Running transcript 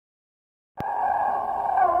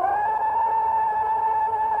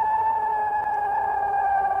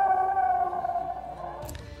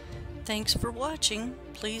Thanks for watching.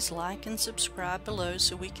 Please like and subscribe below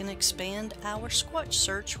so we can expand our Squatch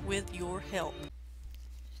search with your help.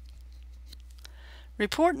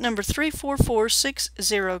 Report number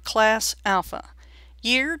 34460, Class Alpha.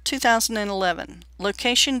 Year 2011.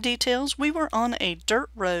 Location details: we were on a dirt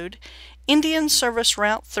road, Indian Service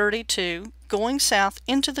Route 32, going south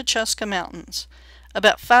into the Chuska Mountains,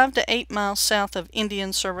 about 5 to 8 miles south of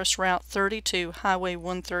Indian Service Route 32, Highway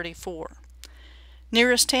 134.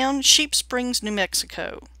 Nearest town, Sheep Springs, New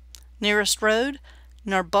Mexico. Nearest road,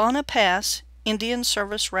 Narbonne Pass, Indian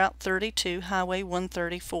Service Route 32, Highway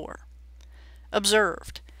 134.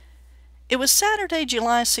 Observed. It was Saturday,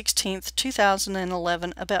 July 16,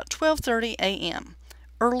 2011, about 12:30 a.m.,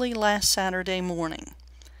 early last Saturday morning.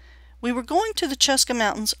 We were going to the Chuska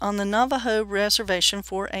Mountains on the Navajo Reservation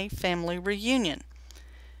for a family reunion.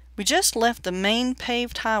 We just left the main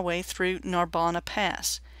paved highway through Narbonne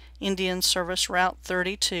Pass, Indian Service Route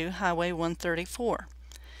 32, Highway 134,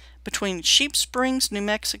 between Sheep Springs, New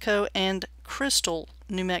Mexico and Crystal,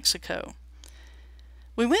 New Mexico.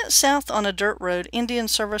 We went south on a dirt road, Indian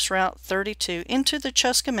Service Route 32, into the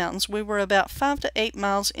Chuska Mountains. We were about 5 to 8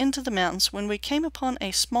 miles into the mountains when we came upon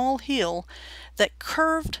a small hill that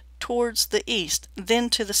curved towards the east, then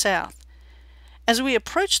to the south. As we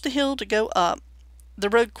approached the hill to go up, the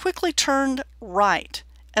road quickly turned right.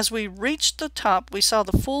 As we reached the top, we saw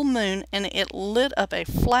the full moon, and it lit up a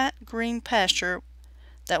flat green pasture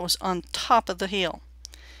that was on top of the hill.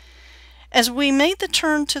 As we made the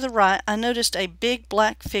turn to the right, I noticed a big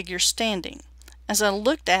black figure standing. As I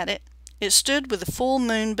looked at it, it stood with the full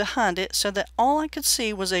moon behind it, so that all I could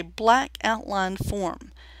see was a black outlined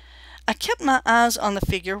form. I kept my eyes on the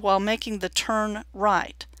figure while making the turn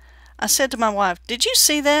right. I said to my wife, "Did you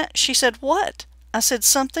see that?" She said, "What?" I said,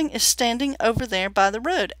 "Something is standing over there by the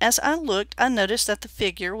road." As I looked, I noticed that the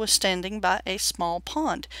figure was standing by a small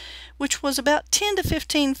pond, which was about 10 to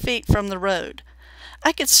 15 feet from the road.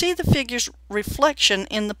 I could see the figure's reflection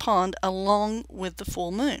in the pond along with the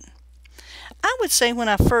full moon. I would say when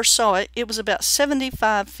I first saw it, it was about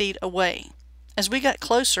 75 feet away. As we got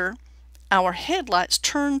closer, our headlights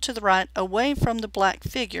turned to the right away from the black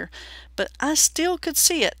figure, but I still could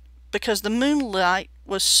see it because the moonlight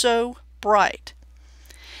was so bright.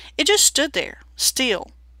 It just stood there,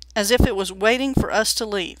 still, as if it was waiting for us to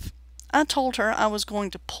leave. I told her I was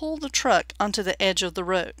going to pull the truck onto the edge of the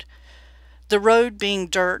road. The road being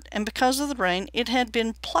dirt, and because of the rain, it had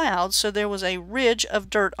been plowed, so there was a ridge of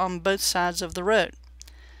dirt on both sides of the road.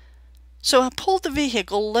 So I pulled the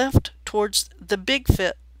vehicle left towards the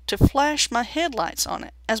Bigfoot to flash my headlights on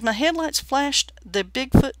it. As my headlights flashed the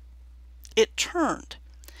Bigfoot, it turned.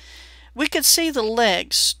 We could see the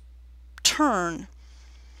legs turn,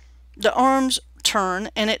 the arms turn,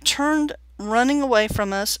 and it turned, running away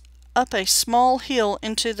from us up a small hill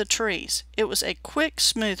into the trees. It was a quick,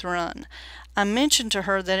 smooth run. I mentioned to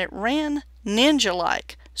her that it ran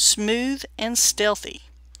ninja-like, smooth and stealthy.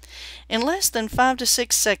 In less than 5 to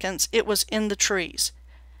 6 seconds, it was in the trees.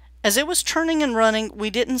 As it was turning and running, we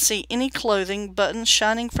didn't see any clothing buttons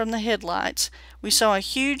shining from the headlights. We saw a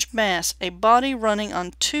huge mass, a body running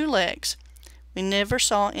on 2 legs. We never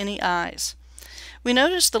saw any eyes. We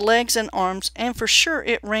noticed the legs and arms, and for sure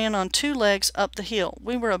it ran on 2 legs up the hill.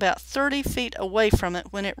 We were about 30 feet away from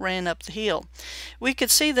it when it ran up the hill. We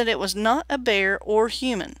could see that it was not a bear or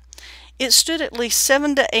human. It stood at least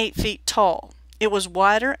 7 to 8 feet tall. It was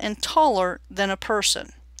wider and taller than a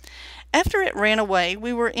person. After it ran away,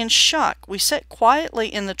 we were in shock. We sat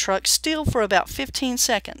quietly in the truck still for about 15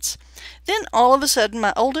 seconds. Then all of a sudden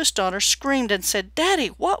my oldest daughter screamed and said, "Daddy,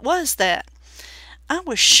 what was that?" I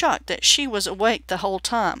was shocked that she was awake the whole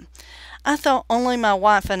time. I thought only my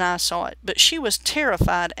wife and I saw it, but she was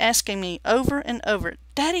terrified, asking me over and over,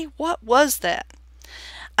 "Daddy, what was that?"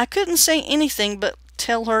 I couldn't say anything but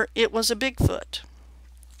tell her it was a Bigfoot.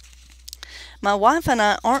 My wife and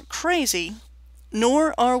I aren't crazy,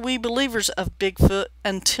 nor are we believers of Bigfoot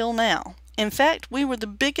until now. In fact, we were the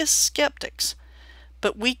biggest skeptics.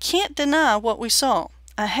 But we can't deny what we saw.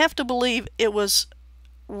 I have to believe it was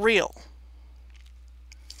real.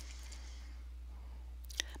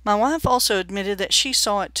 My wife also admitted that she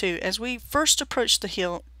saw it too. As we first approached the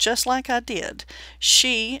hill, just like I did,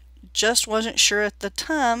 she just wasn't sure at the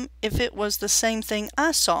time if it was the same thing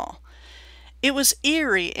I saw. It was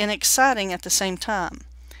eerie and exciting at the same time.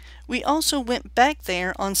 We also went back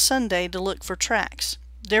there on Sunday to look for tracks.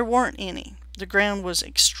 There weren't any. The ground was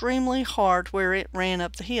extremely hard where it ran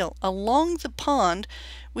up the hill. Along the pond,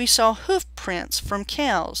 we saw hoof prints from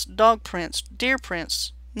cows, dog prints, deer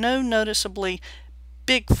prints, no noticeably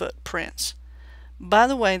Bigfoot prints. By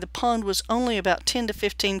the way, the pond was only about 10 to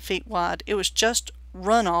 15 feet wide. It was just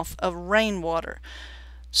runoff of rainwater,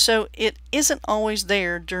 so it isn't always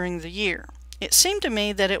there during the year. It seemed to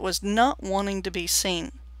me that it was not wanting to be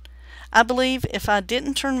seen. I believe if I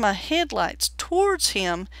didn't turn my headlights towards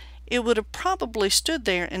him, it would have probably stood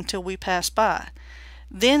there until we passed by.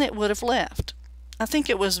 Then it would have left. I think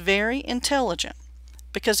it was very intelligent,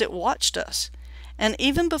 because it watched us, and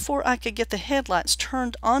even before I could get the headlights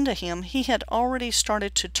turned onto him, he had already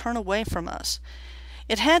started to turn away from us.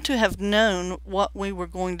 It had to have known what we were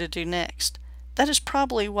going to do next. That is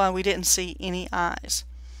probably why we didn't see any eyes.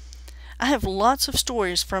 I have lots of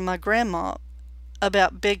stories from my grandma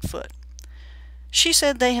about Bigfoot. She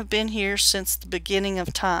said they have been here since the beginning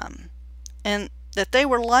of time, and that they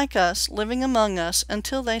were like us, living among us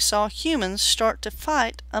until they saw humans start to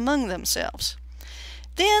fight among themselves.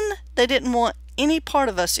 Then they didn't want any part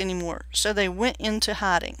of us anymore, so they went into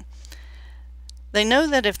hiding. They know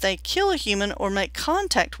that if they kill a human or make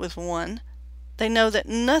contact with one, they know that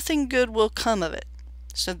nothing good will come of it,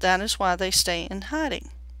 so that is why they stay in hiding.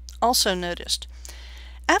 Also noticed,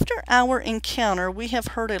 after our encounter, we have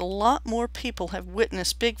heard a lot more people have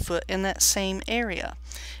witnessed Bigfoot in that same area.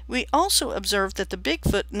 We also observed that the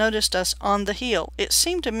Bigfoot noticed us on the hill. It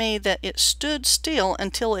seemed to me that it stood still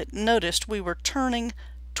until it noticed we were turning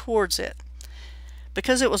towards it.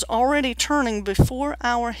 Because it was already turning before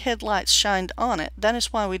our headlights shined on it, that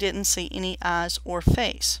is why we didn't see any eyes or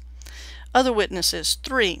face. Other witnesses: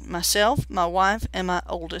 3, myself, my wife, and my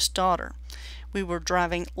oldest daughter. We were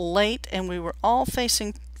driving late and we were all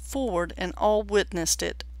facing forward and all witnessed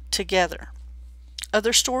it together.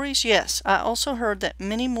 Other stories? Yes, I also heard that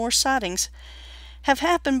many more sightings have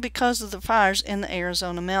happened because of the fires in the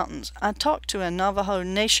Arizona mountains. I talked to a Navajo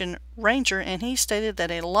Nation ranger and he stated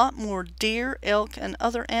that a lot more deer, elk, and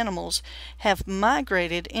other animals have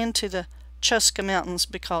migrated into the Chuska Mountains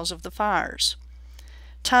because of the fires.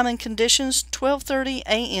 Time and conditions: 12:30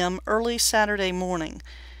 a.m. early Saturday morning.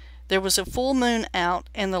 There was a full moon out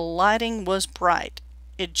and the lighting was bright.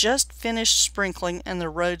 It just finished sprinkling and the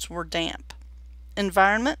roads were damp.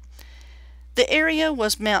 Environment: the area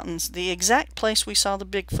was mountains. The exact place we saw the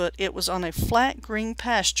Bigfoot, it was on a flat green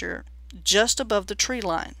pasture just above the tree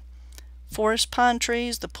line. Forest pine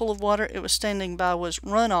trees, the pool of water it was standing by was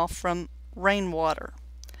runoff from rainwater.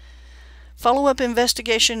 Follow-up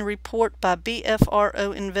investigation report by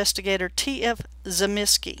BFRO investigator T.F.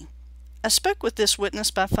 Zamiski. I spoke with this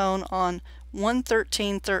witness by phone on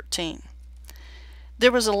 1/13/13.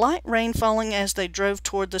 There was a light rain falling as they drove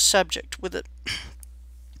toward the subject. With the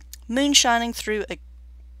moon shining through a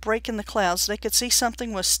break in the clouds, they could see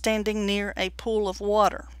something was standing near a pool of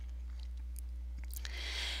water.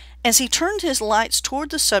 As he turned his lights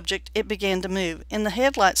toward the subject, it began to move. In the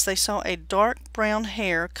headlights they saw a dark brown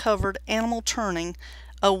hair-covered animal turning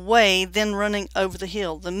away, then running over the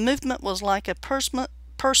hill. The movement was like a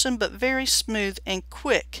person, but very smooth and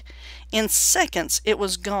quick. In seconds it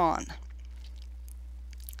was gone.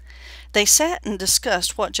 They sat and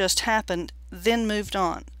discussed what just happened, then moved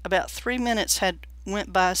on. About 3 minutes had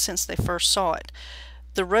went by since they first saw it.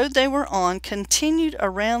 The road they were on continued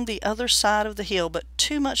around the other side of the hill, but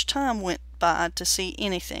too much time went by to see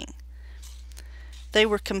anything. They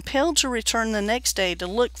were compelled to return the next day to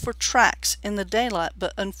look for tracks in the daylight,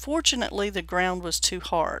 but unfortunately the ground was too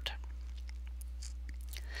hard.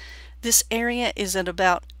 This area is at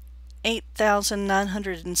about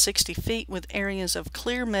 8,960 feet with areas of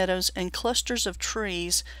clear meadows and clusters of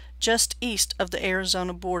trees just east of the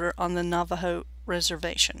Arizona border on the Navajo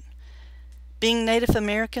Reservation. Being Native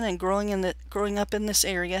American and growing up in this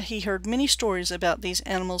area, he heard many stories about these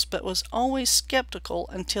animals but was always skeptical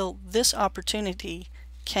until this opportunity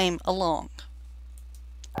came along.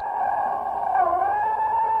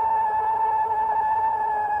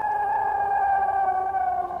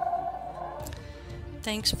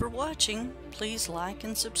 Thanks for watching. Please like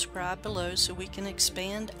and subscribe below so we can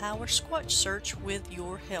expand our Squatch search with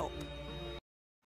your help.